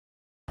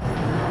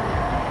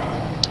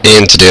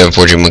And today on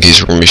Forging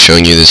Monkeys, we're going to be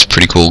showing you this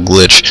pretty cool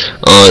glitch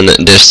on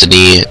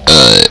Destiny.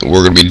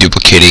 We're going to be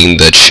duplicating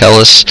the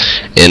chalice,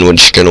 and what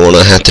you're going to want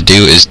to have to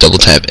do is double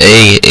tap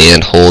A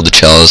and hold the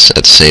chalice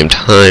at the same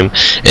time,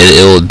 and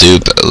it will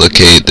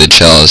duplicate the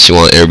chalice. You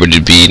want everybody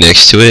to be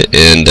next to it,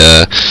 and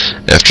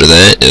after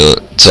that,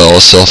 it's all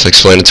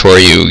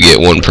self-explanatory. You get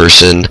one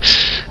person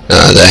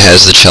that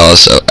has the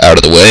chalice out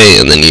of the way,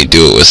 and then you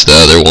do it with the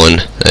other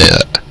one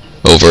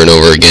over and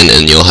over again,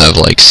 and you'll have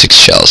like 6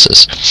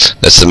 chalices.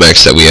 That's the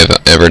max that we have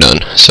ever done.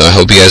 So I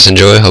hope you guys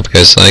enjoy, hope you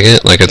guys like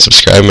it, and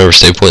subscribe, remember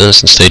stay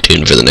pointless, and stay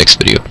tuned for the next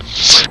video.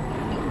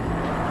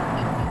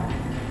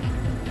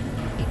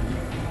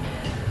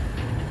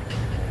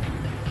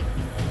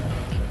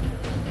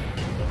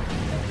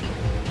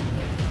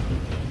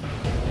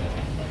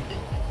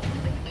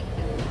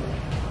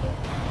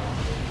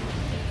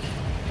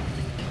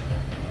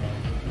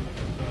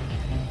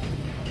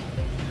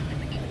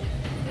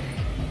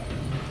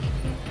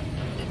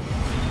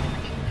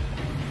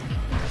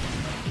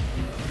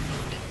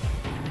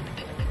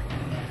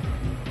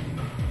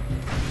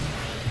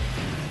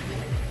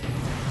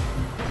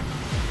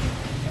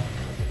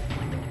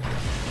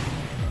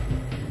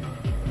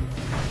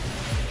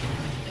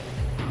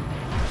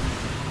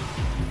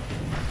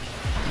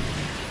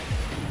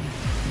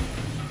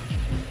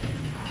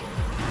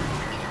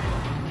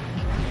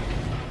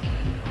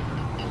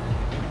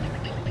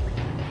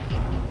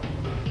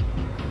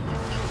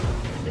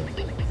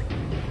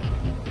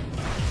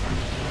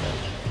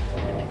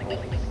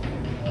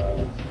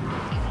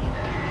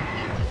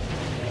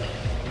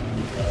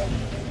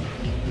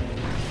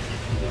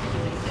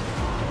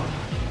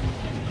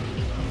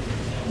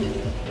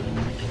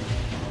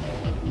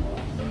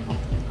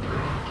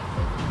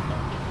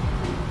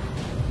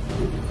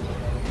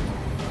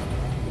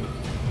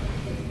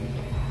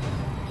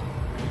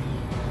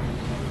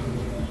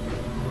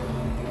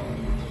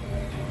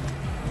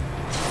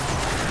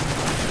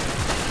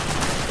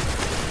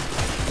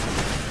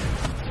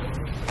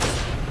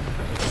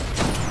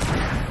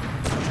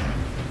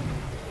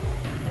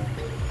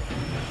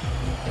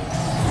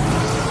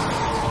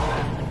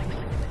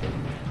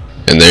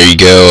 And there you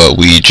go.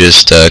 We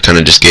just kind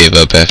of just gave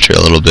up after a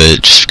little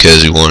bit just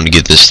because we wanted to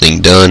get this thing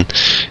done.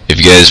 If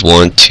you guys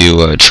want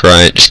to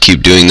try it, just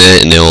keep doing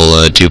that, and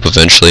it'll dupe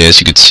eventually.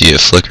 As you can see,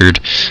 it flickered,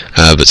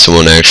 but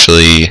someone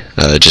actually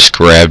just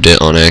grabbed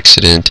it on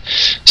accident.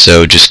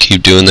 So just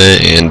keep doing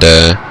that, and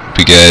hope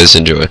you guys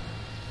enjoy.